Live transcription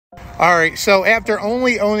All right, so after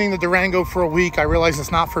only owning the Durango for a week, I realized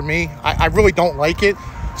it's not for me. I really don't like it.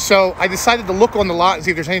 So I decided to look on the lot and see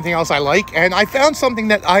if there's anything else I like. And I found something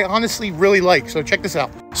that I honestly really like. So check this out.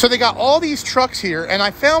 So they got all these trucks here, and I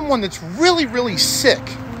found one that's really, really sick.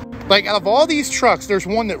 Like, out of all these trucks, there's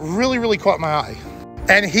one that really, really caught my eye.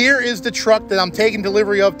 And here is the truck that I'm taking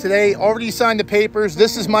delivery of today. Already signed the papers.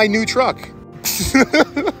 This is my new truck.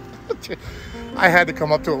 I had to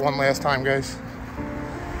come up to it one last time, guys.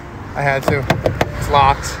 I had to. It's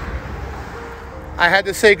locked. I had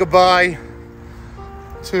to say goodbye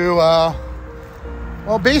to,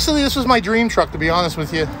 well, basically this was my dream truck, to be honest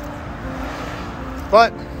with you.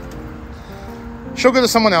 But she'll go to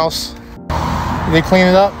someone else. Did they clean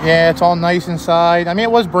it up? Yeah, it's all nice inside. I mean,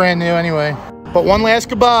 it was brand new anyway. But one last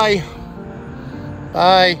goodbye.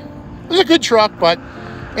 Bye. It was a good truck, but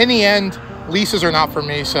in the end, leases are not for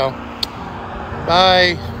me, so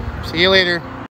bye. See you later.